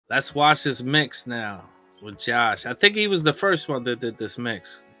Let's watch this mix now with Josh. I think he was the first one that did this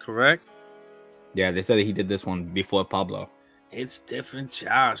mix, correct? Yeah, they said he did this one before Pablo. It's different,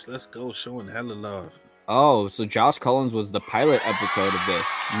 Josh. Let's go, showing hella love. Oh, so Josh Cullen was the pilot episode of this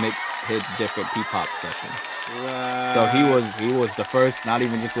MYX Hits Different P-pop session. So he was the first, not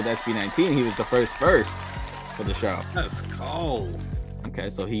even just with SB19, he was the first for the show. That's cold. Okay,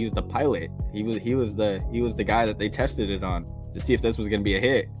 so he was the pilot. He was the guy that they tested it on to see if this was gonna be a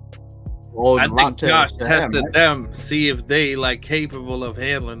hit. Well, I think Josh tested them, see if they like capable of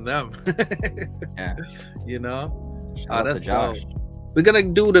handling them. Yeah, you know. Shout out to Josh. Dope. We're gonna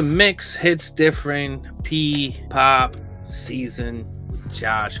do the MYX Hits Different P-pop season with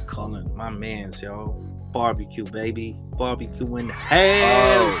Josh Cullen, my man's, yo. Barbecue, baby, barbecue in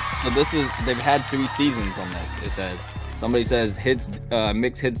hell. Oh, so they've had 3 seasons on this. It says. Somebody says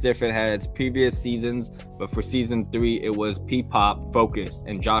MYX Hits Different has previous seasons, but for season 3 it was P-pop focused,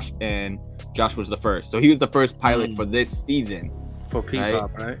 and Josh was the first. So he was the first pilot for this season. For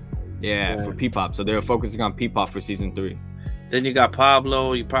P-pop, right? Yeah, for P-pop. So they were focusing on P-pop for season 3. Then you got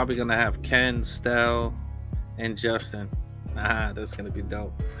Pablo. You're probably gonna have Ken, Stell, and Justin. That's gonna be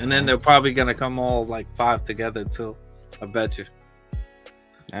dope. And then they're probably gonna come all like 5 together too. I bet you.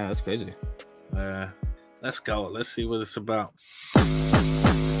 Yeah, that's crazy. Let's go. Let's see what it's about.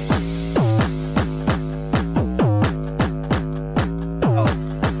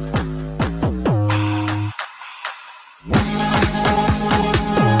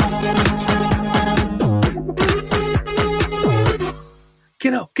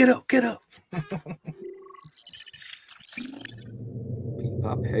 Get up, get up, get up.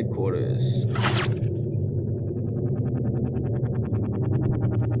 P-pop headquarters.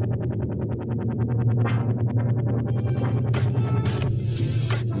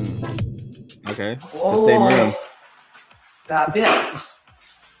 Okay, it's the same room. That's it.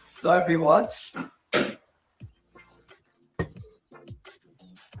 Hello, everyone.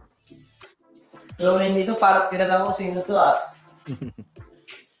 Pero hindi to parang pinala ko sino to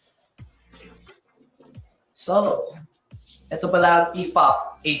So, ito pala ang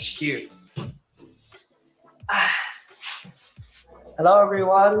PPOP HQ. Hello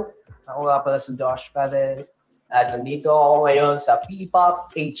everyone. Ako nga pala si Josh Cullen. At nandito ako ngayon sa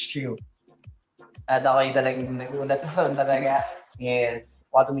PPOP HQ. At ako yung talagang nagulat talaga. And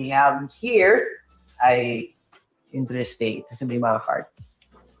what we have here ay interesting kasi may mga cards.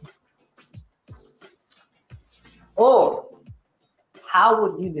 Oh, how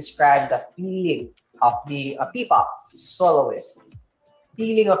would you describe the feeling of being a P-pop soloist?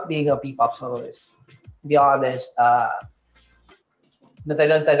 Feeling of being a P-pop soloist. To be honest,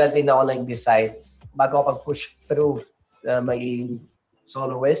 natagal-tagal din ako nag-decide bago ako push through maging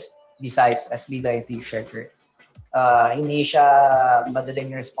soloist besides SB19 syempre. Hindi siya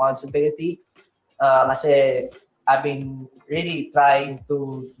madaling responsibility kasi I've been really trying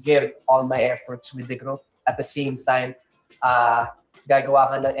to give all my efforts with the group. At the same time,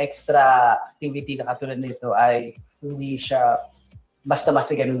 gagawa ka ng extra activity na katulad nito ay hindi siya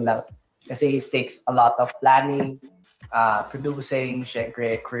basta-basta ganun lang. Kasi it takes a lot of planning, producing,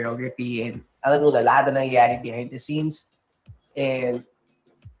 syempre, choreography, and alam mo na, lahat na nangyayari behind the scenes. And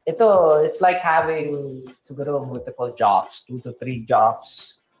it's like having siguro multiple jobs, 2 to 3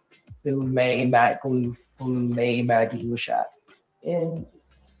 jobs kung may imagine mo siya. And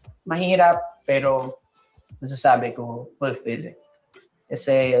mahirap, pero masasabi ko fulfilling.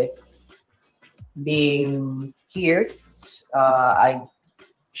 Kasi being here, I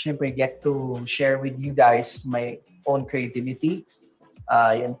syempre get to share with you guys my own creativity.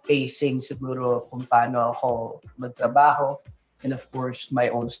 Yung pacing siguro kung paano ako magtrabaho. And of course, my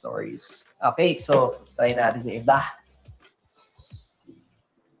own stories. Okay, so try natin yung iba.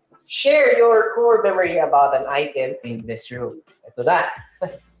 Share your core memory about an item in this room. Ito na.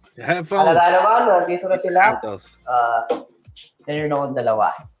 Headphones. Alala naman, dito na sila. Meron akong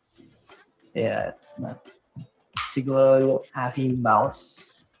dalawa. Yeah. Siguro yung aking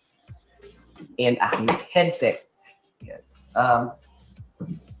mouse and aking headset. Yeah.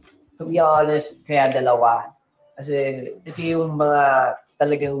 To be honest, kaya dalawa. Kasi ito yung mga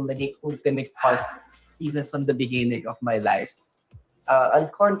talagang naging ultimate part even from the beginning of my life.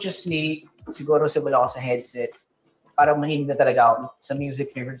 Unconsciously, siguro simula ako sa headset. Parang mahilig na talaga ako sa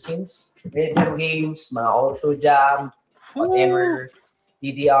music ever since. Video games, mga auto jam, whatever,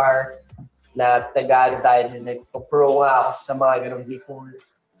 DDR, na tagal tayo din. Nagpo-pro nga ako sa mga ganun before.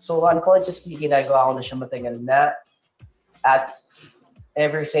 So unconsciously, ginagawa ko na siya matagal na. At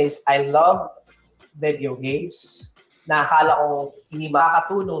ever since I love video games, nakakala ko hindi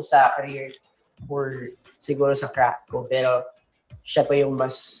makakatulong sa career or siguro sa craft ko. Pero siya pa yung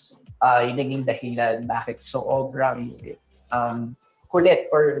mas yung naging dahilan bakit sobrang kulit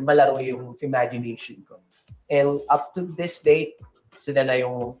or malaro yung imagination ko. And up to this date, sila na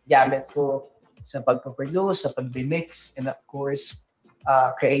yung gamit ko sa pagpo-produce, sa pag-mix, and of course,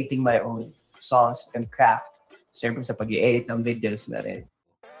 creating my own songs and craft. Siyempre sa pag-i-edit ng videos na rin.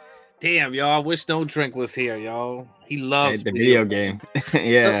 Damn, y'all, I wish No Drink was here, y'all. He loves the video game.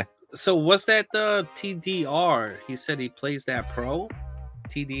 Yeah. So what's that TDR? He said he plays that pro?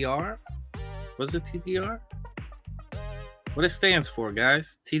 TDR? Was it TDR? What it stands for,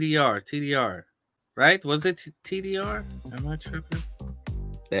 guys? TDR. Right? Was it TDR? Am I tripping?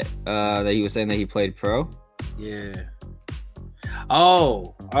 That he was saying that he played pro? Yeah.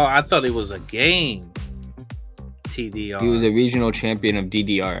 Oh, I thought it was a game. TDR. He was a regional champion of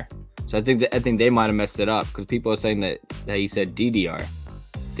DDR. So I think they might have messed it up because people are saying that he said DDR.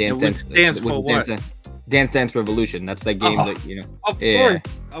 Dance for what? Dance Dance Revolution. That's the game that, you know.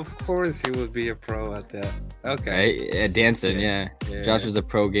 Of course he would be a pro at that. Okay. Right? At dancing, yeah. Josh is a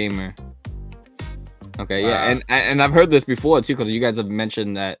pro gamer. Okay, yeah. And I've heard this before too, because you guys have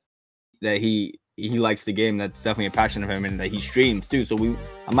mentioned that he likes the game. That's definitely a passion of him, and that he streams too. So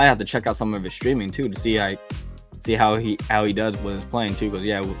I might have to check out some of his streaming too to see how he does when he's playing too.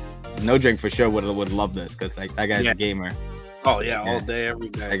 Because No Drink for sure would love this, because like that guy's a gamer. Oh yeah, all day, every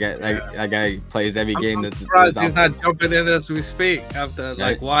day. That guy plays every game. I'm surprised he's not jumping in as we speak after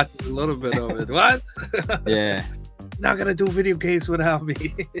like watching a little bit of it. What? Yeah. Not gonna do video games without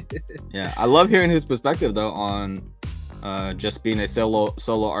me. Yeah, I love hearing his perspective though on just being a solo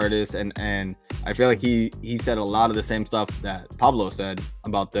artist, and I feel like he said a lot of the same stuff that Pablo said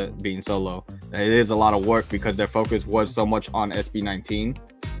about being solo. It is a lot of work because their focus was so much on SB19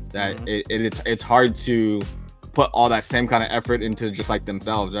 that it's hard to put all that same kind of effort into just like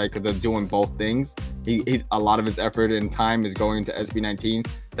themselves, right? Because they're doing both things. He's a lot of his effort and time is going to SB19.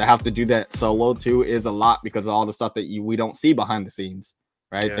 To have to do that solo too is a lot because of all the stuff that we don't see behind the scenes,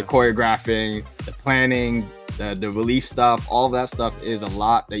 right? Yeah. The choreographing, the planning, the release stuff, all that stuff is a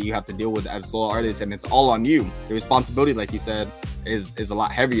lot that you have to deal with as a solo artist, and it's all on you. The responsibility, like you said, is a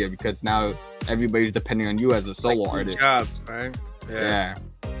lot heavier because now everybody's depending on you as a solo artist. Jobs, right? Yeah.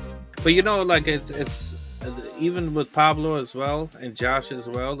 But you know, like it's even with Pablo as well and Josh as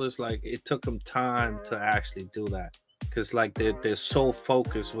well, it's like it took them time to actually do that because like their sole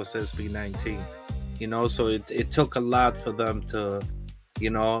focus was SB19, you know, so it took a lot for them to,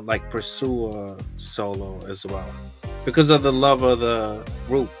 you know, like pursue a solo as well because of the love of the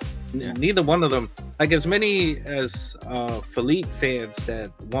group. Neither one of them, like as many as Philippe fans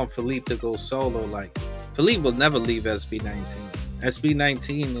that want Philippe to go solo, like Philippe will never leave SB19.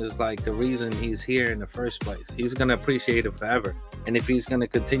 SB19 is like the reason he's here in the first place. He's going to appreciate it forever. And if he's going to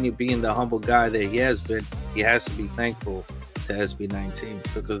continue being the humble guy that he has been, he has to be thankful to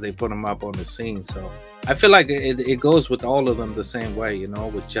SB19 because they put him up on the scene. So I feel like it goes with all of them the same way, you know,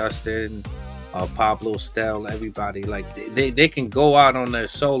 with Justin, Pablo, Stel, everybody. Like they can go out on their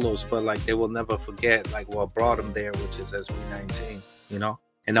solos, but like they will never forget like what brought them there, which is SB19, you know,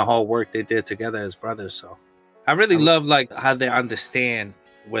 and the whole work they did together as brothers. So I really love like how they understand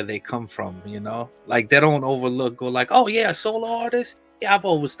where they come from, you know, like they don't go like, oh yeah, solo artist. Yeah, I've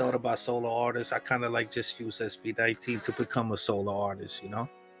always thought about solo artists. I kind of like just use SB19 to become a solo artist, you know,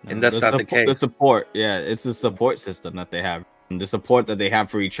 and that's not the case. The support, yeah, it's the support system that they have. And the support that they have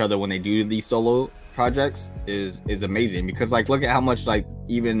for each other when they do these solo projects is amazing because like look at how much like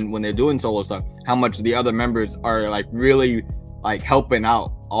even when they're doing solo stuff, how much the other members are like really like helping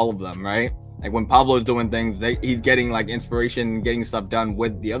out all of them, right? Like when Pablo is doing things, he's getting like inspiration, getting stuff done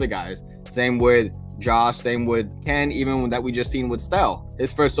with the other guys. Same with Josh, same with Ken, even that we just seen with Stel.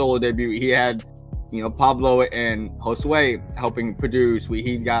 His first solo debut, he had, you know, Pablo and Josue helping produce.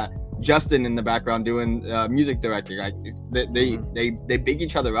 He's got Justin in the background doing music directing. Like they big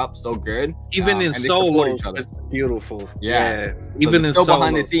each other up so good. Even in solos, it's beautiful. Yeah. Even in still solos.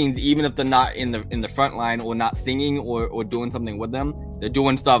 behind the scenes, even if they're not in the front line or not singing or doing something with them, they're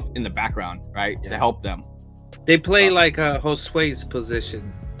doing stuff in the background, right, to help them. They play like Josue's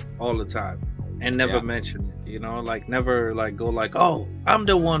position all the time and never mention it. You know, like never like go like, oh, I'm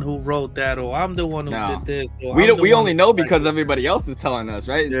the one who wrote that, or I'm the one who did this. Or we only know because everybody else is telling us,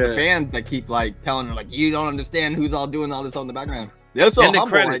 right? It's the fans that keep like telling them like, you don't understand who's all doing all this on the background. They're so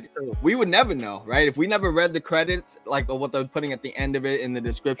humble. Like, we would never know, right? If we never read the credits, like or what they're putting at the end of it in the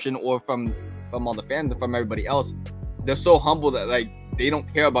description, or from all the fans and from everybody else, they're so humble that like they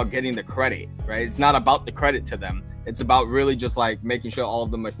don't care about getting the credit, right? It's not about the credit to them. It's about really just like making sure all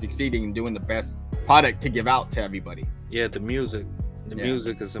of them are succeeding and doing the best product to give out to everybody. Yeah, the music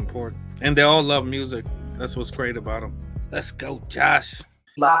is important, and they all love music. That's what's great about them. Let's go, Josh.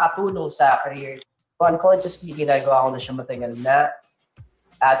 Makakatulong sa career. Unconsciously, ginagawa ko na siya matagal na.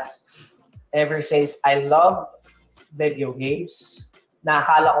 At ever since I love video games,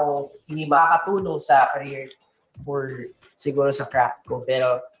 nakakala ko hindi makakatulong sa career or siguro sa craft ko.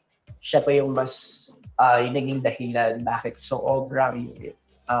 Pero siya pa yung mas yung naging dahilan bakit sobrang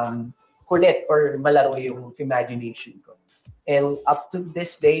kulit or malaro yung imagination ko. And up to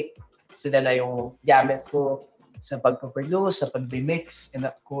this date, sila na yung gamit ko sa pag-produce, sa pag-mix, and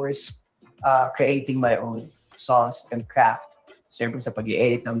of course, creating my own songs and craft. Siyempre sa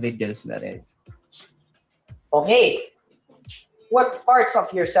pag-i-edit ng videos na rin. Okay. What parts of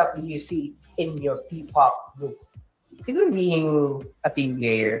yourself do you see in your P-pop group? Siguro being a team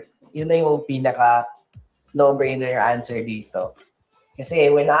player, yun na yung pinaka no-brainer answer dito. Kasi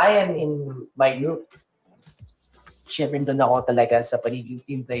when I am in my group, syempre doon ako talaga sa pagiging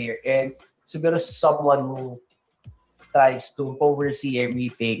team player. And siguro someone who tries to oversee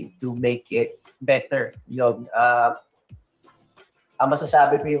everything to make it better. Yun. Ang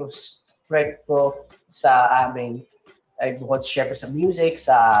masasabi ko yung strength ko sa amin ay bukod syempre sa music,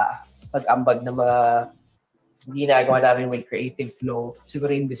 sa pag-ambag ng mga ginagawa namin with creative flow,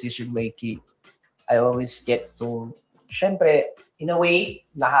 siguro yung decision making. I always get to, syempre, in a way,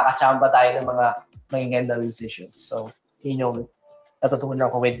 nakakachamba tayo ng mga magigandang decisions. So, yun yung natutunan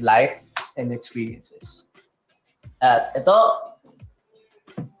ko with life and experiences. At ito,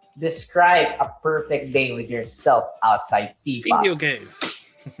 describe a perfect day with yourself outside P-pop. Video games.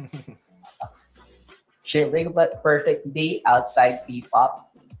 Siyempre, perfect day outside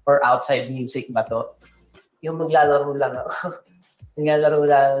P-pop or outside music ba to? Yung maglalaro lang ako. Maglalaro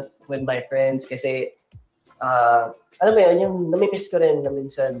lang with my friends kasi alam mo yun, yung namimiss ko rin na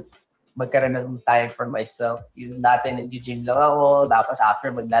minsan magkaroon ng time for myself. Yung dati nag-gym lang ako, tapos after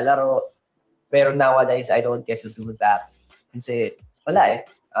maglalaro. Pero nowadays, I don't get to do that. Kasi wala eh.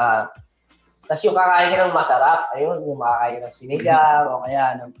 Tapos yung kakain ka ng masarap, ayun, yung makakain ng sinigang o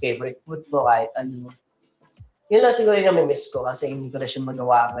kaya ng favorite food mo, kahit ano. Yun lang siguro yung namimiss ko kasi hindi ko na siya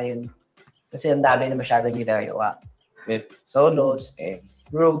magawa ngayon. Kasi ang dami na masyadong ginagawa with solos and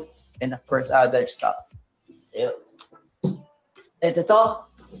group and of course other stuff. Ayun. Ito to,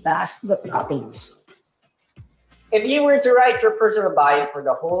 last but not least. If you were to write your personal bio for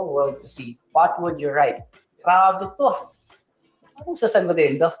the whole world to see, what would you write? Grabe to. Anong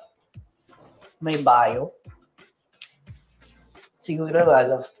sasagutin to? May bio? Siguro,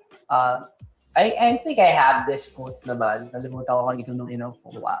 I think I have this quote naman. Nalimutan ko kung ito nung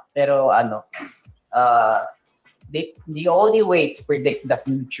inakuha. Pero the only way to predict the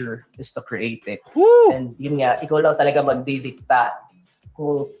future is to create it. Woo! And yun nga, ikaw lang talaga magdidikta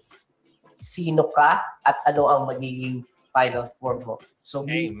kung sino ka at ano ang magiging final form mo. So,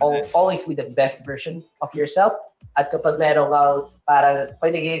 always be the best version of yourself. At kapag meron kang parang pag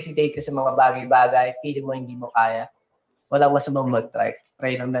nag-hesitate ka sa mga bagay-bagay, feeling mo hindi mo kaya, walang masamang mag-try.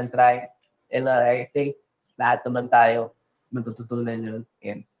 Try lang ng try. And I think lahat naman tayo matututunan yun.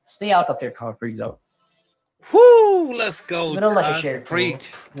 And stay out of your comfort zone. Woo! Let's go. Siguro masashare ko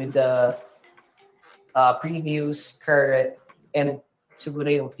Preach. with the previous, current, and siguro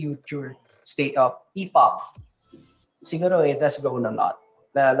yung future state of P-pop. Siguro it has grown a lot.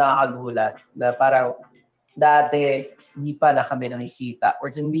 Na nakakagulat. Na parang dati hindi pa na kami nakikita or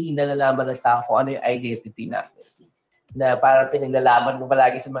hindi nalalaman ng tao kung ano yung identity natin. Na parang pinaglalaban mo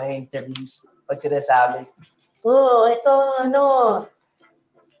palagi sa mga interviews pag sinasabi, ito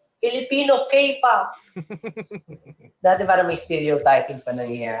Filipino K-pop. Dati parang may stereotyping pa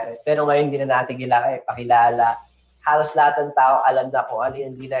nangyayari. Pero ngayon hindi na natin pakilala. Halos lahat ng tao alam na kung ano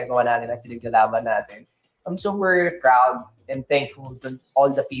yung ginagawa natin at pinaglalaban natin. I'm super proud and thankful to all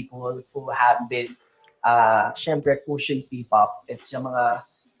the people who have been syempre pushing P-pop. It's yung mga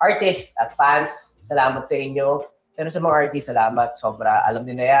artists at fans. Salamat sa inyo. Pero sa mga artists, salamat. Sobra. Alam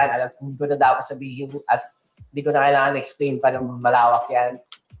niyo na yan. Alam ko na dapat sabihin at hindi ko na kailangan explain pa ng malawak yan.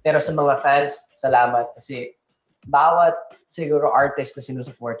 Pero sa mga fans, salamat. Kasi bawat siguro artist na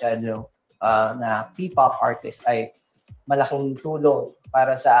sinusuportan nyo na P-pop artist ay malaking tulong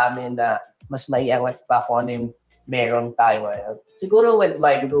para sa amin na mas maiangat pa kung ano yung meron tayo. Siguro with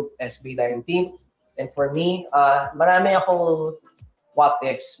my group SB19, and for me, marami akong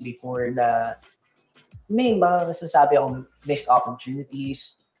what-ifs before na may mga nasasabi akong missed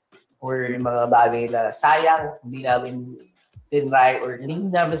opportunities or mga bagay na sayang, hindi namin tinry or hindi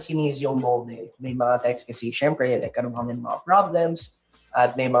namin sinis yung moment. May mga times kasi syempre, nagkaroon kami ng mga problems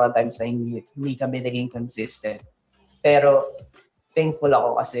at may mga times na hindi kami naging consistent. Pero thankful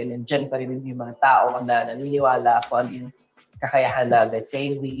ako kasi nandiyan pa rin yung mga tao na naniniwala kung ano yung kakayahan namin.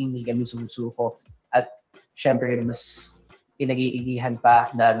 Kaya hindi kami sumusuko. At syempre, mas pinag-iigihan pa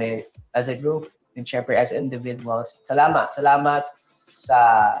namin as a group and syempre as individuals. Salamat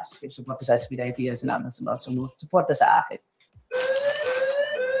sa support sa SB19, salamat sa mga suporta sa akin.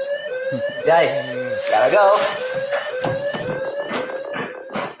 Guys, gotta go.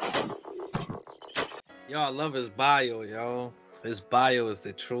 Yo, I love his bio, yo. His bio is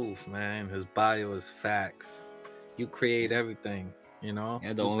the truth, man. His bio is facts. You create everything, you know?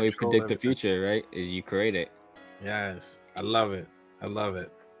 Yeah, the only way to predict the future, right, is you create it. Yes, I love it. I love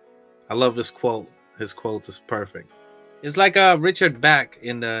it. I love his quote. His quote is perfect. It's like Richard Bach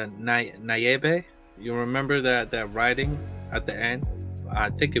in the Nayebe. You remember that writing at the end? I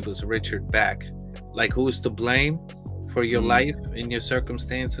think it was Richard Bach. Like, who's to blame for your life and your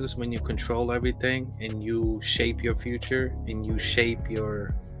circumstances when you control everything and you shape your future and you shape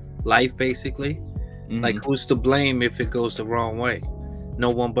your life, basically? Like, who's to blame if it goes the wrong way? No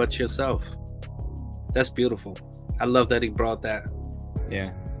one but yourself. That's beautiful. I love that he brought that.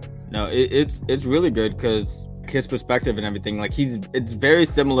 Yeah. No, it's really good because his perspective and everything, like it's very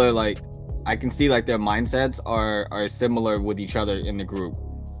similar. Like I can see like their mindsets are similar with each other in the group.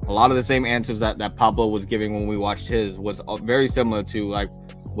 A lot of the same answers that Pablo was giving when we watched his was very similar to like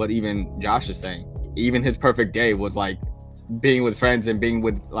what even Josh is saying. Even his perfect day was like being with friends and being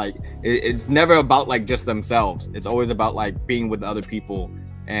with like it's never about like just themselves. It's always about like being with other people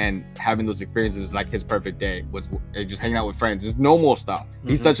and having those experiences. Like his perfect day was just hanging out with friends. It's normal stuff.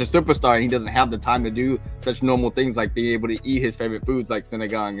 He's such a superstar and he doesn't have the time to do such normal things like being able to eat his favorite foods like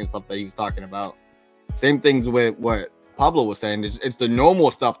sinigang and stuff that he was talking about. Same things with what Pablo was saying. It's the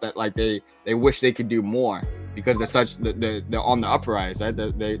normal stuff that like they wish they could do more because they're on the uprise, right?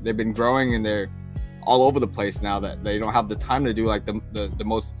 They've been growing and they're all over the place now that they don't have the time to do like the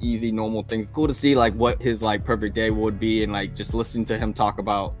most easy normal things. Cool to see like what his like perfect day would be and like just listen to him talk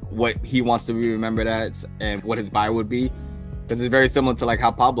about what he wants to be remembered as and what his bio would be, because it's very similar to like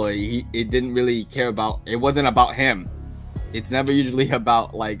how Pablo it didn't really care about, it wasn't about him. It's never usually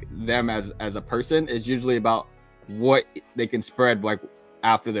about like them as a person. It's usually about what they can spread like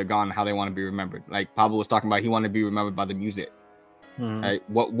after they're gone, how they want to be remembered. Like Pablo was talking about, he wanted to be remembered by the music. Right,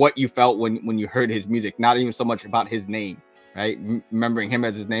 what you felt when you heard his music, not even so much about his name, right? Remembering him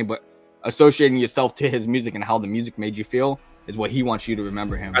as his name, but associating yourself to his music and how the music made you feel is what he wants you to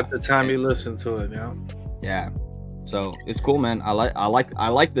remember him at the time you listen to it. Yeah, so it's cool, man. I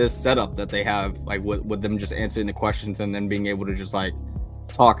like this setup that they have, like with them just answering the questions and then being able to just like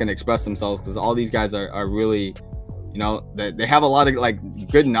talk and express themselves, because all these guys are really, you know, they have a lot of like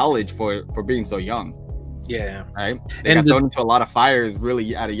good knowledge for being so young. Yeah, right. They got thrown into a lot of fires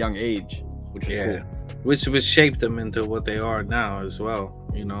really at a young age, which is cool. Which shaped them into what they are now as well.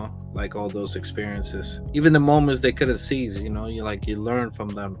 You know, like all those experiences, even the moments they couldn't seize. You know, you learn from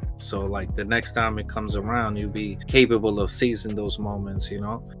them. So like the next time it comes around, you'll be capable of seizing those moments. You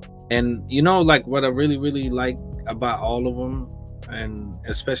know, and you know, like what I really like about all of them, and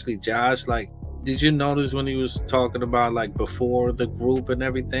especially Josh, like. Did you notice when he was talking about like before the group and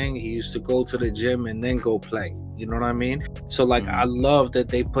everything, he used to go to the gym and then go play, you know what I mean? So like I love that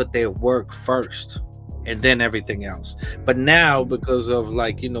they put their work first and then everything else. But now because of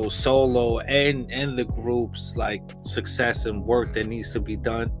like, you know, solo and the group's like success and work that needs to be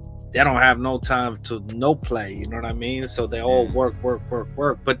done, they don't have no time to no play, you know what I mean? So they all work.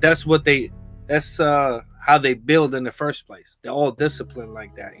 But that's how they build in the first place. They're all disciplined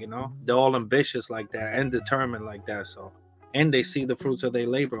like that, you know? They're all ambitious like that and determined like that. So, and they see the fruits of their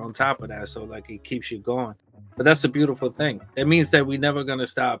labor on top of that. So like it keeps you going. But that's a beautiful thing. That means that we're never going to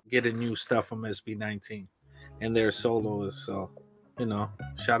stop getting new stuff from SB19 and their soloists. So, you know,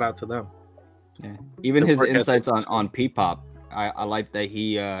 shout out to them. Yeah. Even his insights on P-pop, I like that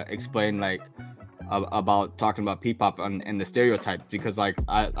he explained like about talking about P-pop and the stereotypes, because like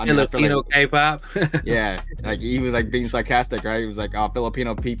I mean, Filipino like, K-pop. yeah, like he was like being sarcastic, right? He was like, oh,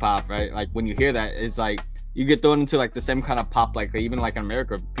 Filipino P-pop, right? Like when you hear that, it's like you get thrown into like the same kind of pop, like even like in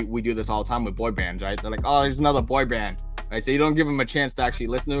America, we do this all the time with boy bands, right? They're like, oh, there's another boy band, right? So you don't give them a chance to actually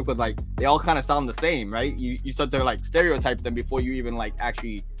listen to it because like they all kind of sound the same, right? You start to like stereotype them before you even like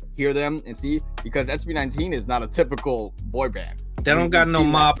actually hear them and see, because SB19 is not a typical boy band. They don't got no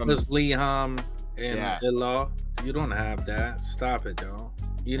Moppers, Leham, and Law. You don't have that. Stop it, though.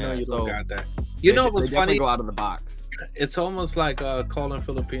 You know you don't got that. You know what's funny? Go out of the box. It's almost like calling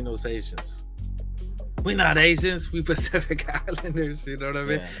Filipinos Asians. We're not Asians. We Pacific Islanders. You know what I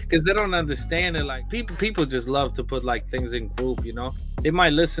mean? Because they don't understand it. Like people just love to put like things in group. You know, they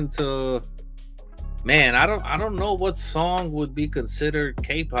might listen to. Man, I don't know what song would be considered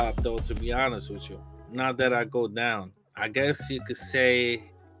K-pop though. To be honest with you, not that I go down. I guess you could say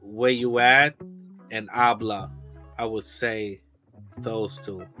 "Where You At" and "Habla." I would say those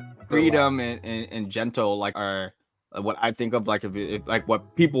two. Freedom and Gentle like are what I think of like if like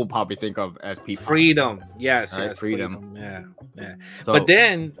what people probably think of as P-pop. Freedom, yes, right? yes, Freedom. yeah. So, but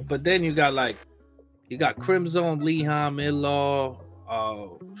then you got like Crimson, Liham, Illaw,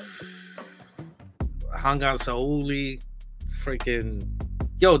 Hangan Sauli, freaking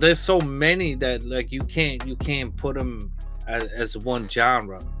yo. There's so many that like you can't put them as one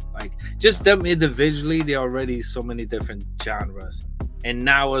genre. Like just them individually, they're already so many different genres. And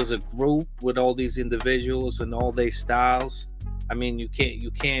now as a group with all these individuals and all their styles, I mean, you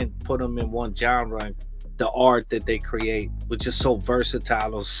can't put them in one genre. The art that they create, which is so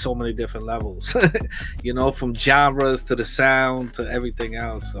versatile on so many different levels, you know, from genres to the sound to everything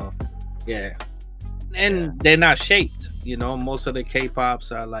else. So, yeah. And they're not shaped, you know. Most of the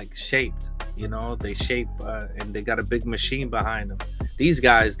K-pops are like shaped, you know. They shape and they got a big machine behind them. These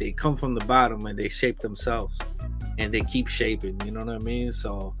guys, they come from the bottom and they shape themselves. And they keep shaping, you know what I mean?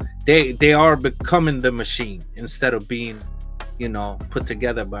 So they are becoming the machine instead of being, you know, put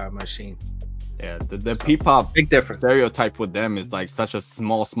together by a machine. Yeah, the P-pop big difference. Stereotype with them is like such a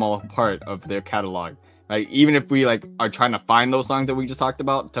small part of their catalog. Like even if we like are trying to find those songs that we just talked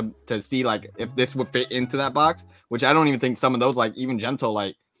about to see like if this would fit into that box, which I don't even think some of those, like even Gentle,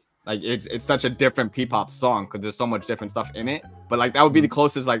 like it's such a different P-pop song because there's so much different stuff in it. But like that would be the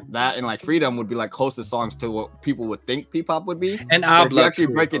closest, like that and like Freedom would be like closest songs to what people would think P-pop would be. And if you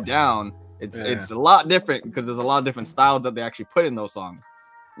actually break it down, it's a lot different because there's a lot of different styles that they actually put in those songs.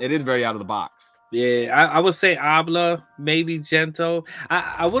 It is very out of the box. Yeah, I would say Abla, maybe Gentle.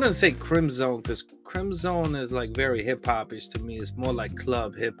 I wouldn't say Crimson because Crimson is like very hip hop-ish to me. It's more like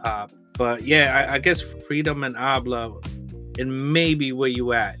club hip hop. But yeah, I guess Freedom and Abla, and maybe Where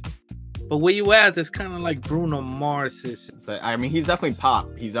You At. But Where You At is kind of like Bruno Mars. So, I mean, he's definitely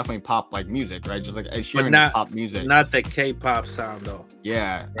pop. He's definitely pop like music, right? Just like Ed Sheeran is pop music. Not the K-pop sound though.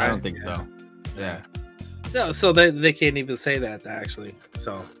 Yeah, right? I don't think so. Yeah. So they can't even say that actually.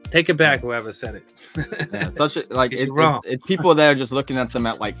 So take it back, whoever said it. Yeah, such a, like it's people that are just looking at them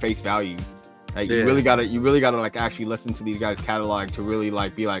at like face value. Like you really gotta like actually listen to these guys' catalog to really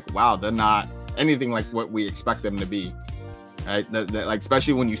like be like, wow, they're not anything like what we expect them to be. Right? Like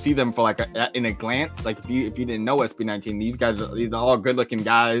especially when you see them for like in a glance. Like if you didn't know SB19, these are all good looking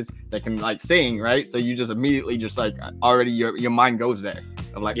guys that can like sing, right? So you just immediately just like already your mind goes there.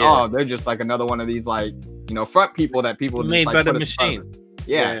 Of like, oh, they're just like another one of these like, you know, front people that people made just, like, by the machine.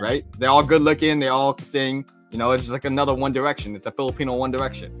 Yeah, right. They're all good looking. They all sing. You know, it's just like another One Direction. It's a Filipino One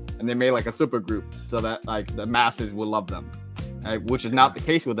Direction, and they made like a super group so that like the masses will love them, right? Which is not the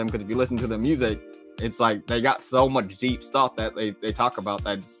case with them because if you listen to the music, it's like they got so much deep stuff that they talk about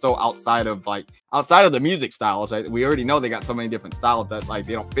that's so outside of the music styles. Right? We already know they got so many different styles that like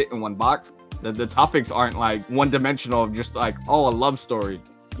they don't fit in one box. The topics aren't like one dimensional of just like, oh, a love story.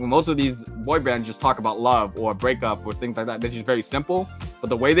 When most of these boy bands just talk about love or breakup or things like that, they're just very simple. But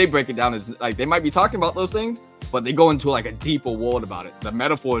the way they break it down is like they might be talking about those things, but they go into like a deeper world about it. The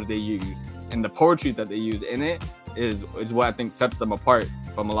metaphors they use and the poetry that they use in it is what I think sets them apart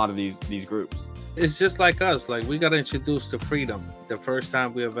from a lot of these groups. It's just like us. Like we got introduced to Freedom. The first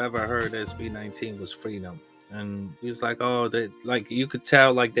time we have ever heard SB19 was Freedom. And he was like, oh, they like you could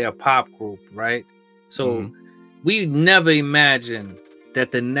tell like they're a pop group, right? So we never imagined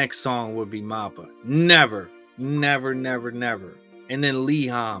that the next song would be Mappa. Never. And then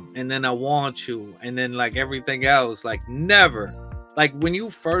Liham, and then I Want You, and then like everything else, like never. Like when you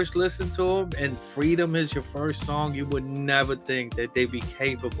first listen to them and Freedom is your first song, you would never think that they'd be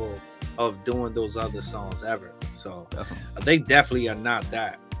capable of doing those other songs ever. So they definitely are not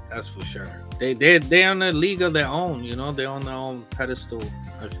that. That's for sure. They're on a league of their own, you know. They're on their own pedestal.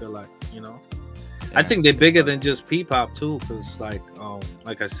 I feel like, you know. Yeah, I think they're bigger than just P-pop too, because like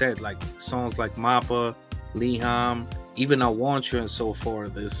I said, like songs like Mappa, Liham, even I Want You and so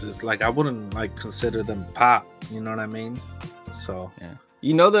forth. This is like I wouldn't like consider them pop. You know what I mean? So yeah,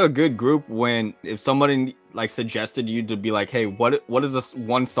 you know they're a good group when if somebody like suggested you to be like, hey, what is this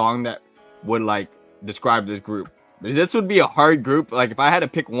one song that would like describe this group? This would be a hard group. Like if I had to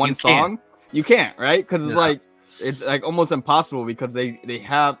pick one song, you can't, right? Because it's like almost impossible because they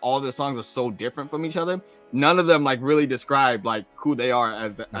have all their songs are so different from each other. None of them like really describe like who they are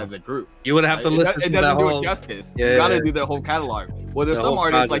as a group. You would have to listen. It doesn't do it justice. You gotta do their whole catalog. Well, there's some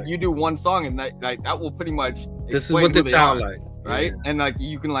artists like you do one song and that will pretty much this is what they sound like, right? And like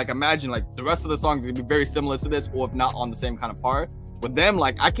you can like imagine like the rest of the songs are gonna be very similar to this, or if not on the same kind of par. With them,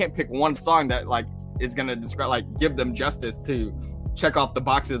 like I can't pick one song that like is gonna describe like give them justice to check off the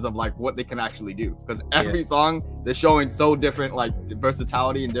boxes of like what they can actually do, because every song they're showing so different like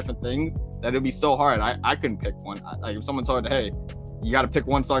versatility and different things that it'd be so hard. I couldn't pick one. Like if someone told, hey, you got to pick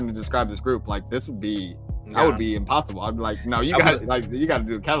one song to describe this group, like this would be that would be impossible. I'd be like, no, you got to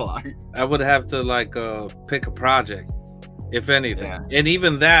do a catalog. I would have to like pick a project, if anything, and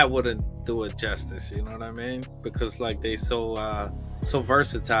even that wouldn't do it justice. You know what I mean? Because like they so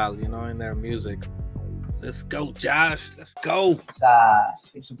versatile, you know, in their music. Let's go, Josh. Let's go. Sa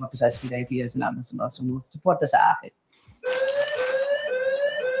support sa SB19, salamat sa mga sumusuporta sa akin.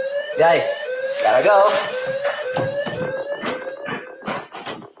 Guys, gotta go.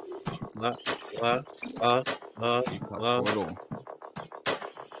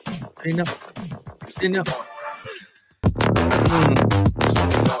 Enough.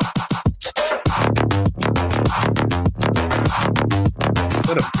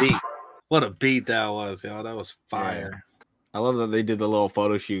 What a beat that was, yo. That was fire. Yeah. I love that they did the little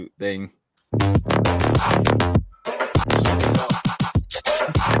photo shoot thing.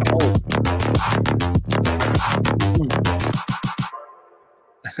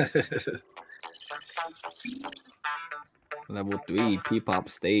 Level 3 PPOP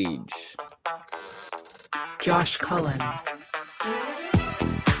stage. Josh Cullen.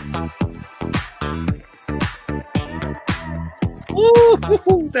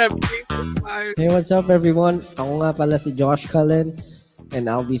 That beat was fire. Hey, what's up, everyone? Ako nga pala si Josh Cullen, and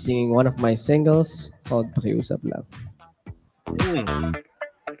I'll be singing one of my singles called Pakiusap Lang.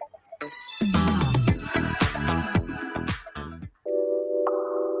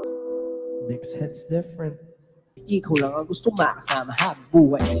 Mix hits different. Hindi ko lang ang gusto makasama habang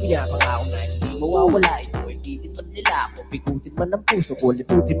buhay. Pinapangako na hindi mawawala ito. Ipitin man nila ako, pikutin man ang puso ko,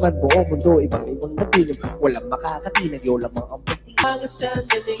 liputin man buong mundo, ibang napilim. Walang makakatinan, yun lamang ang pagtingin. Ang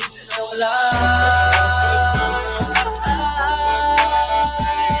sandaling na wala.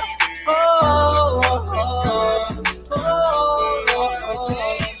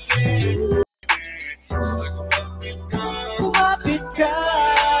 Kumapit ka.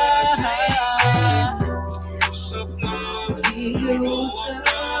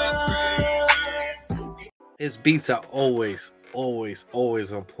 His beats are always on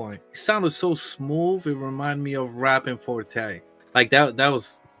point. It sounded so smooth. It reminded me of Rapping Forte. Like that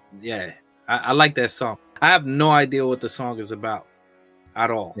was, yeah. I like that song. I have no idea what the song is about at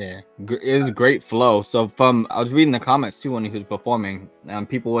all. Yeah, it was a great flow. So I was reading the comments too when he was performing.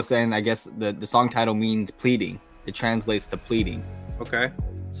 People were saying, I guess the song title means pleading. It translates to pleading. Okay.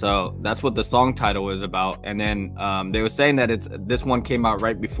 So that's what the song title is about. And then they were saying that this one came out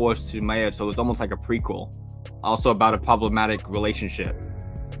right before Sumaya, so it's almost like a prequel. Also about a problematic relationship,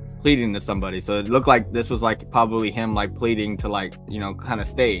 pleading to somebody. So it looked like this was like probably him like pleading to like, you know, kind of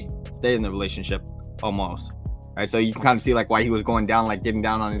stay in the relationship almost. Right. So you can kind of see like why he was going down, like getting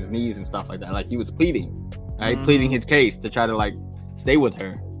down on his knees and stuff like that. Like he was pleading, right? Pleading his case to try to like stay with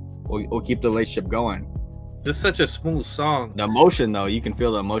her or keep the relationship going. This is such a smooth song. The emotion though, you can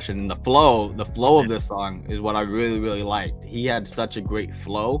feel the emotion and the flow of this song is what I really liked. He had such a great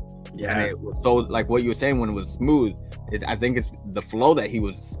flow. Yeah. And it was so like what you were saying when it was smooth, I think it's the flow that he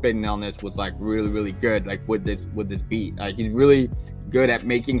was spitting on this was like really good, like with this beat. Like he's really good at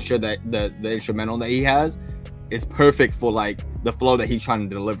making sure that the instrumental that he has is perfect for like the flow that he's trying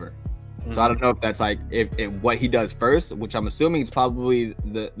to deliver. So I don't know if that's like if what he does first, which I'm assuming is probably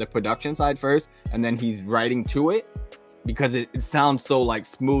the production side first, and then he's writing to it because it sounds so like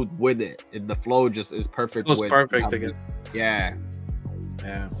smooth with it. The flow just is perfect. It was perfect again. Yeah.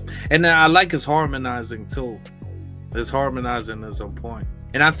 And I like his harmonizing too. His harmonizing is on point.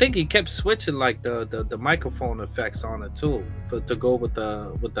 And I think he kept switching like the microphone effects on it too, to go with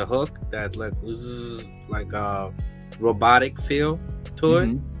the hook that like robotic feel to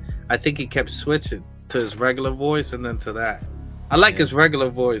it. I think he kept switching to his regular voice and then to that. I like his regular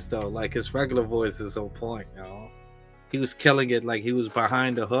voice though. Like his regular voice is on point, you know. He was killing it. Like he was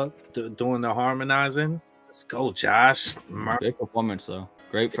behind the hook, doing the harmonizing. Let's go, Josh. Great performance though.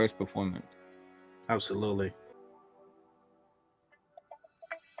 Great first performance. Absolutely.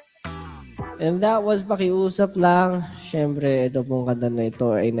 And that was Pakiusap Lang. Siyempre, ito pong kanta na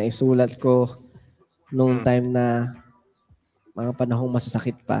ito ay naisulat ko nung time na mga panahong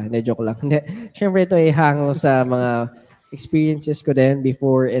masasakit pa. Hindi, joke lang. Siyempre, ito ay hango sa mga experiences ko din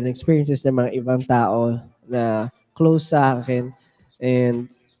before and experiences ng mga ibang tao na close sa akin. And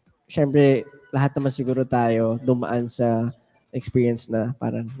siyempre, lahat naman siguro tayo dumaan sa experience na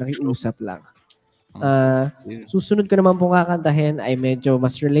parang nakiusap lang. Susunod ko naman pong kakantahin ay medyo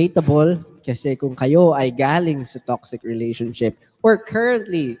mas relatable kasi kung kayo ay galing sa toxic relationship or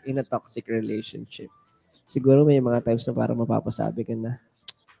currently in a toxic relationship, siguro may mga times na parang mapapasabi ka na,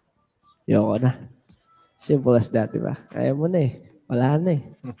 yoko na. Simple as that, diba? Kaya mo na eh. Wala na eh.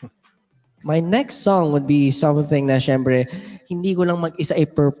 My next song would be something na syempre, hindi ko lang mag-isa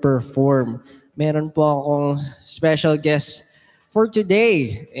i-perform. Meron po akong special guest for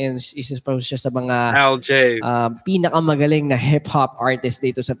today. And isa po siya sa mga Al J. pinakamagaling na hip-hop artist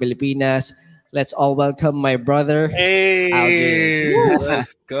dito sa Pilipinas. Let's all welcome my brother, Al James. Hey, let's We were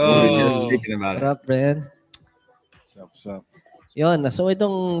just go. thinking about What it. up, man? What's up? Yun, so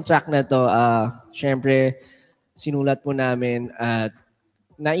itong track na to, syempre, sinulat po namin at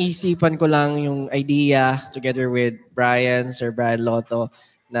naisipan ko lang yung idea together with Sir Brian Lotto,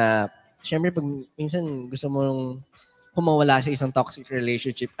 na syempre pag minsan gusto mong kumawala sa isang toxic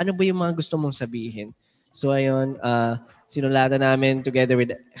relationship, ano ba yung mga gusto mong sabihin? So ayun, sinulatan namin together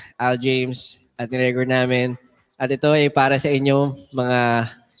with Al James at nirecord namin. At ito ay para sa inyo mga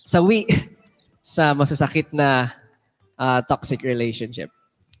sawi sa masasakit na toxic relationship.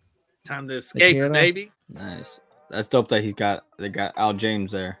 Time to escape, hear it. baby. Nice. That's dope that they got Al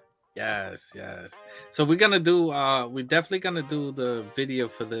James there. Yes, yes. So we're definitely gonna do the video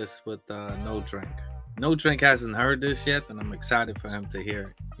for this with No Drink. No Drink hasn't heard this yet, and I'm excited for him to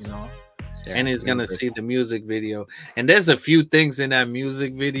hear it, Yeah, and he's gonna really see the music video. And there's a few things in that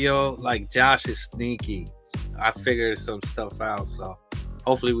music video, like Josh is sneaky. I figured some stuff out, so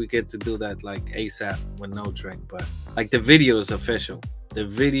hopefully we get to do that like ASAP with No Drink. But like the video is official. The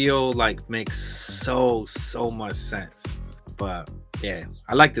video like makes so much sense. But yeah,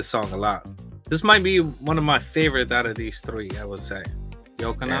 I like this song a lot. This might be one of my favorites out of these three, I would say.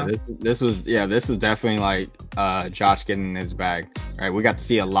 Yo, Yeah, this was definitely like Josh getting in his bag. Right, we got to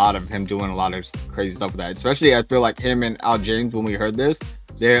see a lot of him doing a lot of crazy stuff with that. Especially, I feel like him and Al James, when we heard this,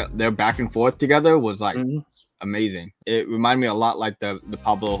 their back and forth together was like amazing. It reminded me a lot like the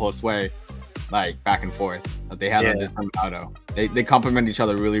Pablo Josue, like back and forth that they had on this auto. They complement each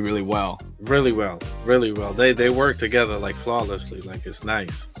other really well. Really well. They work together like flawlessly. Like it's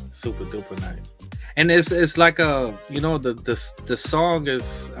nice, super duper nice. And it's like the song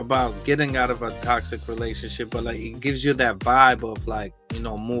is about getting out of a toxic relationship, but like it gives you that vibe of like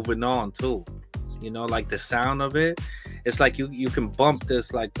moving on too. Like the sound of it, it's like you can bump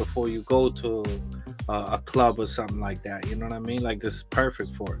this like before you go to a club or something like that. You know what I mean? Like this is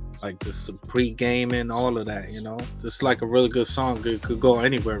perfect for it. Like this pre-gaming, all of that. This is like a really good song. It could go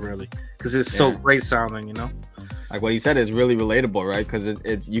anywhere really because it's so great sounding. Like what he said is really relatable, right? Because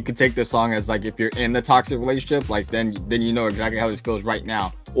it's you can take this song as like if you're in the toxic relationship, like then you know exactly how this feels right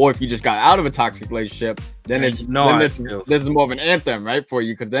now. Or if you just got out of a toxic relationship, then this is more of an anthem, right, for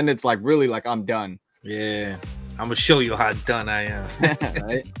you, because then it's like really like I'm done. Yeah, I'm gonna show you how done I am.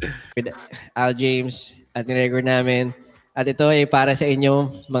 Right? With Al James at nirecord namin. At ito ay para sa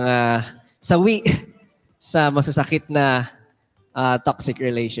inyo mga sawi sa masasakit na toxic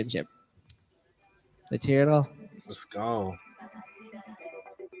relationship. Let's hear it all. Let's go.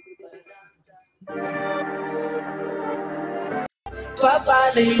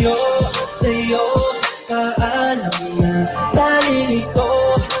 Papalayo sa'yo, kaalam na nalilito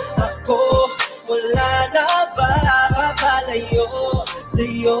ako, wala na ba? Papalayo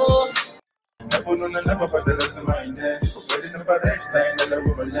sa'yo. Napuno na napapadala sa mga ines. Kung pwede na pares, tayo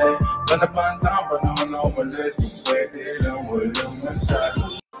dalawa malay. Wala pa ang taong panahon na umalis. Kung pwede lang, walang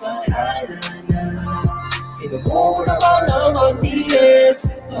masasabi. Bahala na, sinubok na ko ng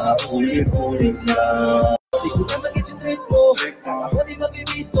mag-DS, paulit-ulit na. Siguro mag-isip trip mo, ako di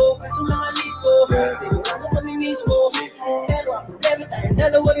mabibis mo, kaso lang alis mo. Sigurado mamimiss mo, pero ang problema tayong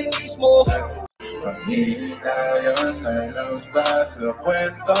dalawa rin mismo. Pag-hilayan na lang ba sa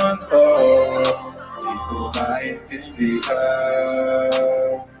kwentong ko? Di ko maintindihan.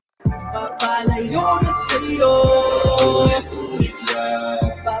 Papalayo na sa'yo, Ulit-ulit lang.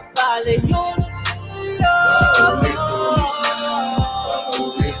 papalayo na sa'yo.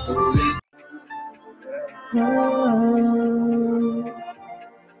 Paulit-ulit.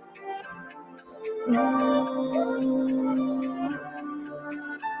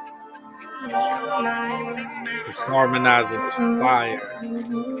 It's harmonizing. It's fire.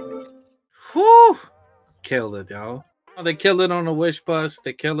 Whew! Killed it, y'all. They killed it on the Wish Bus.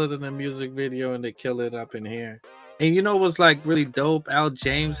 They killed it in the music video, and they kill it up in here. And you know what's like really dope? Al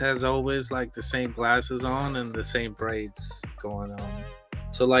James has always like the same glasses on and the same braids going on.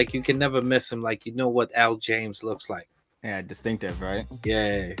 So like you can never miss him. Like you know what Al James looks like. Yeah, distinctive, right?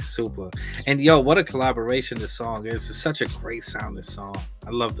 Yeah, super. And yo, what a collaboration this song is. It's such a great sounding song. I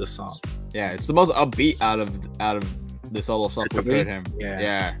love this song. Yeah, it's the most upbeat out of the solo stuff we've heard him.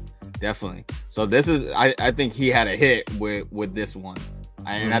 Yeah, definitely. So this is I think he had a hit with this one,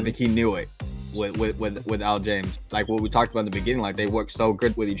 and I think he knew it. with Al James. Like what we talked about in the beginning, like they work so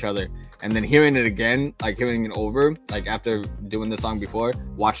good with each other. And then hearing it again, like hearing it over, like after doing the song before,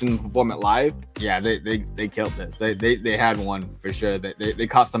 watching them perform it live, yeah, they killed this. They had one for sure. They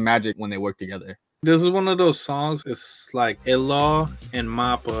caught some magic when they worked together. This is one of those songs. It's like Ella and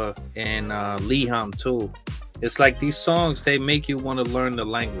Mappa and Liham too. It's like these songs, they make you want to learn the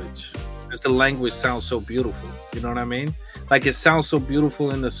language. Because the language sounds so beautiful. You know what I mean? Like it sounds so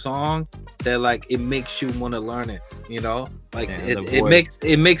beautiful in the song that like it makes you want to learn it. You know, like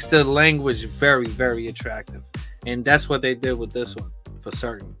it makes the language very, very attractive. And that's what they did with this one for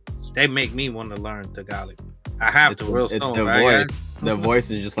certain. They make me want to learn Tagalog. I have to real It's soon, the right? voice. The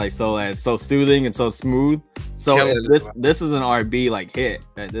voice is just like so soothing and so smooth. So this is an R&B like hit.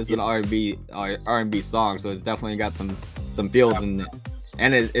 This is an R&B song. So it's definitely got some feels in it.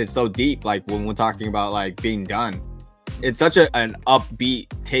 And it's so deep, like when we're talking about like being done. It's such an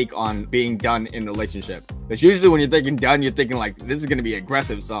upbeat take on being done in a relationship. Because usually when you're thinking done, you're thinking like this is gonna be an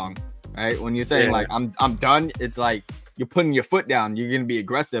aggressive song, right? When you're saying like I'm done, it's like you're putting your foot down, you're gonna be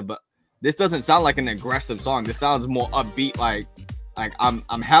aggressive. But this doesn't sound like an aggressive song. This sounds more upbeat, like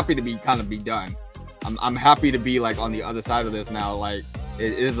I'm happy to be done. I'm happy to be like on the other side of this now. Like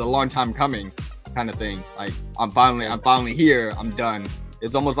it is a long time coming, kind of thing. Like I'm finally here. I'm done.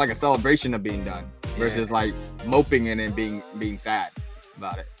 It's almost like a celebration of being done versus like moping in and being sad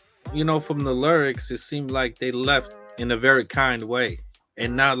about it. You know, from the lyrics, it seemed like they left in a very kind way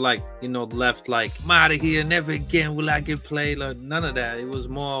and not like, you know, left like, I'm out of here, never again will I get played, or none of that. It was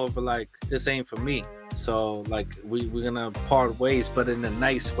more of like, this ain't for me. So like we're gonna part ways, but in a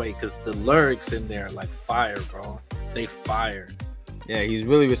nice way, because the lyrics in there like fire, bro. They fire. Yeah, he's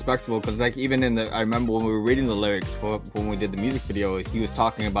really respectful, because like even I remember when we were reading the lyrics when we did the music video, he was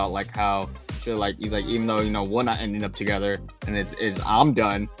talking about like how like he's like, even though, you know, we're not ending up together and it's I'm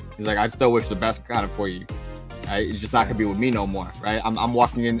done, he's like, I still wish the best kind of for you. Right? It's just not gonna be with me no more, right? I'm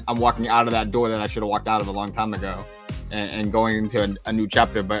walking out of that door that I should have walked out of a long time ago, and going into a new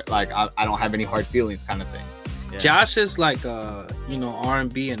chapter, but like I don't have any hard feelings, kind of thing. Yeah. Josh is like you know,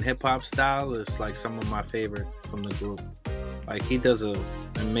 R&B and hip hop style is like some of my favorite from the group. Like he does an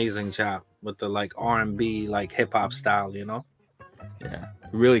amazing job with the like R&B, like hip hop style, you know? Yeah,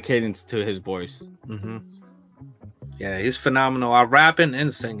 really cadence to his voice. Yeah, he's phenomenal. Rapping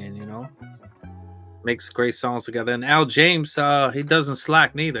and singing, you know? Makes great songs together. And Al James, he doesn't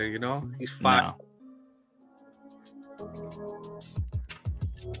slack neither, you know? He's fine. No.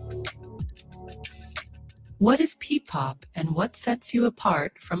 What is P-pop and what sets you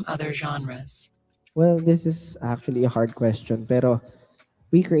apart from other genres? Well, this is actually a hard question, pero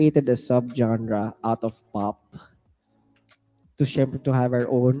we created a subgenre out of pop to have our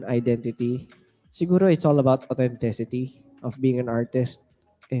own identity. Siguro it's all about authenticity of being an artist,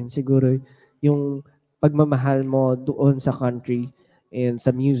 and siguro yung pagmamahal mo doon sa country and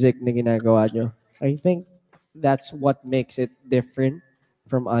sa music na ginagawa nyo. I think that's what makes it different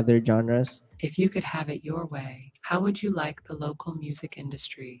from other genres. If you could have it your way, how would you like the local music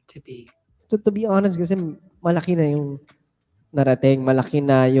industry to be? To be honest, kasi malaki na yung narating, malaki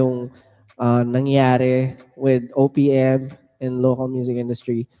na yung nangyari with OPM and local music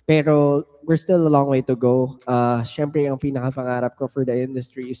industry. Pero we're still a long way to go. Syempre, ang pinakapangarap ko for the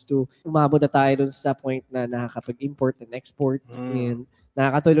industry is to umabot na tayo dun sa point na nakakapag-import and export and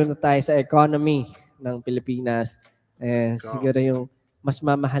nakakatulong na tayo sa economy ng Pilipinas. Siguro yung mas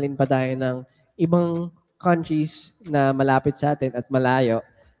mamahalin pa tayo ng ibang countries na malapit sa atin at malayo,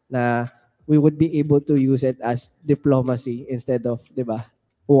 na we would be able to use it as diplomacy instead of, di ba,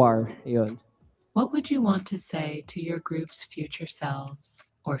 war. Yun. What would you want to say to your group's future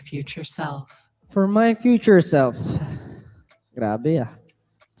selves or future self? For my future self, grabe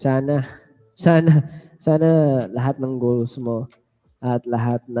Sana lahat ng goals mo at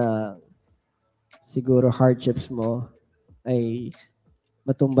lahat na siguro hardships mo ay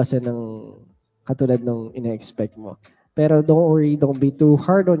matumbasan ng katulad ng ina-expect mo. Pero don't worry, don't be too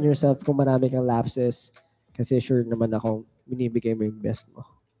hard on yourself kung marami kang lapses, kasi sure naman akong binibigay mo yung best mo.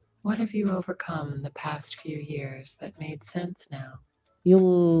 What have you overcome the past few years that made sense now?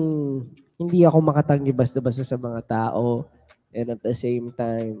 Yung hindi ako makatanggi basta-basta sa mga tao, and at the same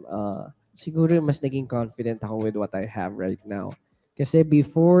time, siguro mas naging confident ako with what I have right now. Kasi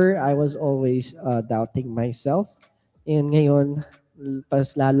before, I was always doubting myself, and ngayon,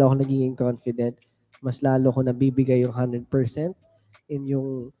 mas lalo ako naging confident, mas lalo ko nabibigay yung 100%, and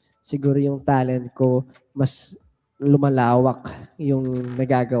yung siguro yung talent ko, mas lumalawak yung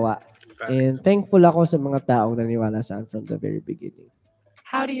nagagawa. And thankful ako sa mga taong naniwala sa akin from the very beginning.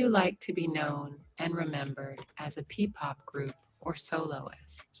 How do you like to be known and remembered as a P-pop group or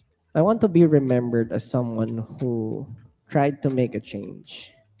soloist? I want to be remembered as someone who tried to make a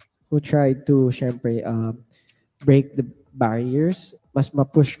change, who tried to, syempre, break the barriers, mas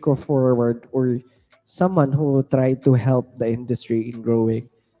ma-push ko forward, or someone who tried to help the industry in growing.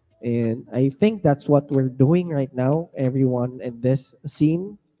 And I think that's what we're doing right now. Everyone in this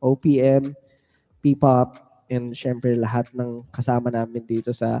scene, OPM, P-pop, and syempre lahat ng kasama namin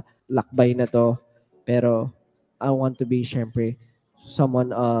dito sa lakbay na to. Pero I want to be syempre someone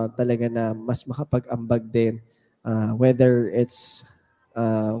talaga na mas makapag-ambag din, whether it's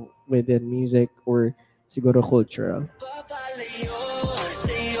within music or siguro cultural.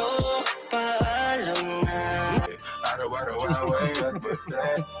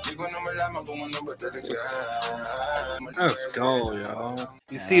 Let's go, yo.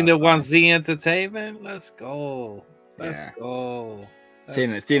 You seen the 1Z Entertainment? Let's go. Let's go.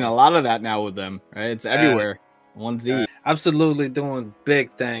 Seeing a lot of that now with them, right? It's everywhere. 1Z. Absolutely doing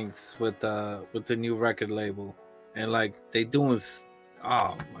big things with the new record label. And like they doing,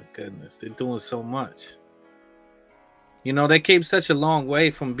 oh my goodness, they're doing so much. You know, they came such a long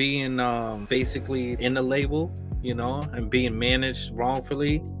way from being basically in the label, you know, and being managed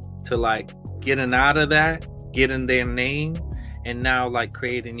wrongfully to like getting out of that, getting their name, and now like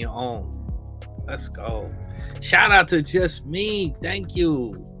creating your own. Let's go. Shout out to Just Me. Thank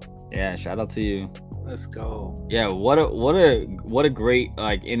you. Yeah, shout out to you. Let's go. Yeah, what a great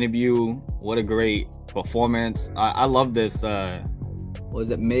like interview. What a great performance. I love this what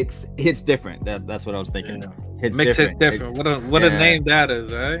is it? MYX hits different. That's what I was thinking. Yeah. Hits MYX different. hits different. What a name that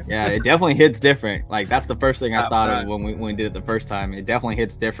is, right? Yeah, it definitely hits different. Like that's the first thing I thought of when we did it the first time. It definitely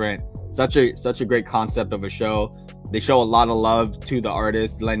hits different. Such a great concept of a show. They show a lot of love to the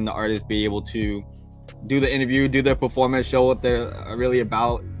artists, letting the artists be able to do the interview, do their performance, show what they're really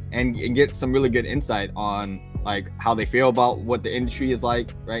about, and get some really good insight on like how they feel about what the industry is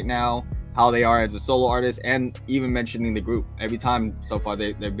like right now, how they are as a solo artist, and even mentioning the group. Every time so far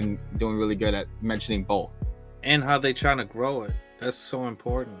they've been doing really good at mentioning both. And how they trying to grow it. That's so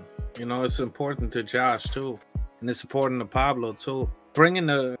important. You know, it's important to Josh too. And it's important to Pablo too. Bringing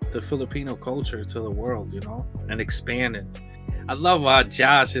the Filipino culture to the world, you know, and expand it. I love how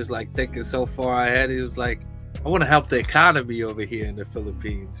Josh is like thinking so far ahead. He was like, I want to help the economy over here in the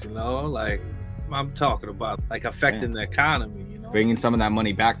Philippines, you know? Like, I'm talking about like affecting the economy, you know? Bringing some of that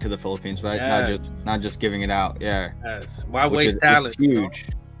money back to the Philippines, right? Yes. Not just giving it out. Yeah. Yes. Why waste talent? It's huge.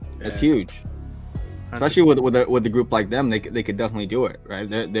 You know? It's huge. Especially with a group like them, they could definitely do it, right?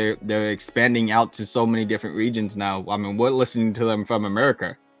 They're expanding out to so many different regions now. I mean, we're listening to them from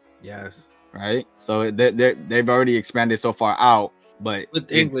America. Yes. Right. So they've already expanded so far out, but with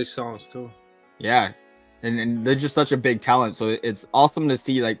English songs too. Yeah, and they're just such a big talent. So it's awesome to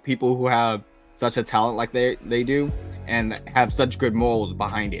see like people who have such a talent like they do, and have such good morals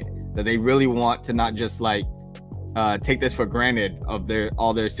behind it, that they really want to not just like take this for granted of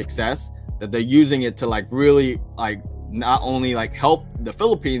all their success, that they're using it to like really like not only like help the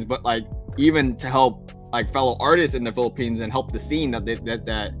Philippines, but like even to help like fellow artists in the Philippines and help the scene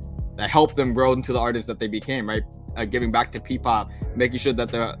that helped them grow into the artists that they became, right? Giving back to P-pop, making sure that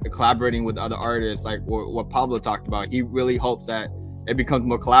they're collaborating with other artists, like what Pablo talked about. He really hopes that it becomes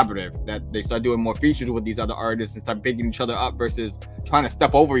more collaborative, that they start doing more features with these other artists and start picking each other up versus trying to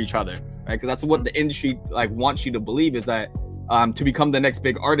step over each other, right? Because that's what the industry like wants you to believe, is that to become the next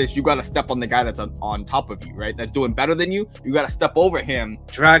big artist, you got to step on the guy that's on top of you, right? That's doing better than you. You got to step over him,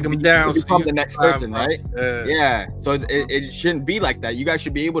 drag him down, to become the next person, right? Yeah. So it shouldn't be like that. You guys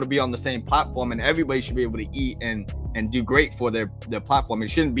should be able to be on the same platform, and everybody should be able to eat and do great for their platform. It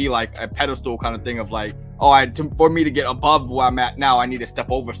shouldn't be like a pedestal kind of thing of like, oh, for me to get above where I'm at now, I need to step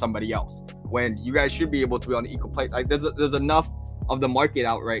over somebody else. When you guys should be able to be on the equal plate. Like there's enough of the market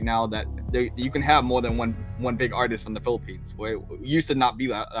out right now that you can have more than one big artist from the Philippines, where it used to not be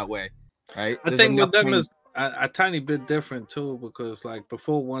that way, right? I think with them is a tiny bit different too, because like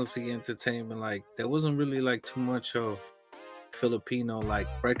before 1Z Entertainment, like there wasn't really like too much of Filipino like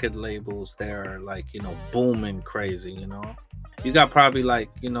record labels there, like, you know, booming crazy, you know. You got probably like,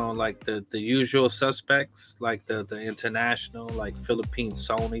 you know, like the usual suspects, like the international, like Philippine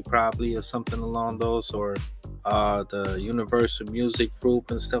Sony probably, or something along those, or the Universal Music Group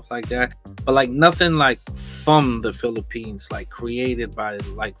and stuff like that. But like nothing like from the Philippines, like created by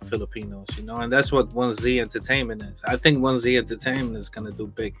like Filipinos, you know. And that's what 1Z Entertainment is. I think 1Z Entertainment is gonna do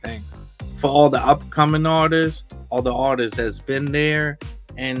big things for all the upcoming artists, all the artists that's been there,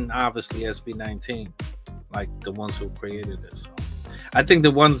 and obviously SB19, like the ones who created it. So I think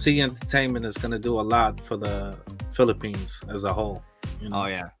the 1Z Entertainment is going to do a lot for the Philippines as a whole, you know? Oh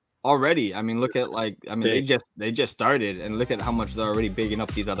yeah, already. I mean, look at Big. they just started, and look at how much they're already bigging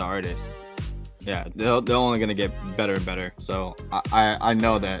up these other artists. Yeah, they're only gonna get better and better. So I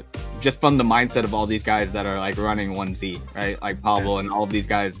know that just from the mindset of all these guys that are like running 1Z, right? Like Pablo and all of these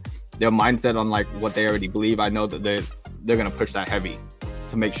guys, their mindset on like what they already believe. I know that they're gonna push that heavy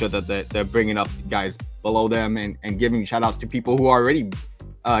to make sure that they're bringing up guys below them and giving shout outs to people who are already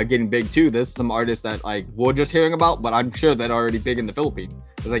getting big too. There's some artists that like we're just hearing about, but I'm sure that are already big in the Philippines.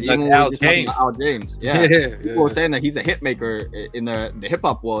 It's like even when we were just talking about Al James, people were saying that he's a hit maker in the hip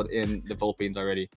hop world in the Philippines already.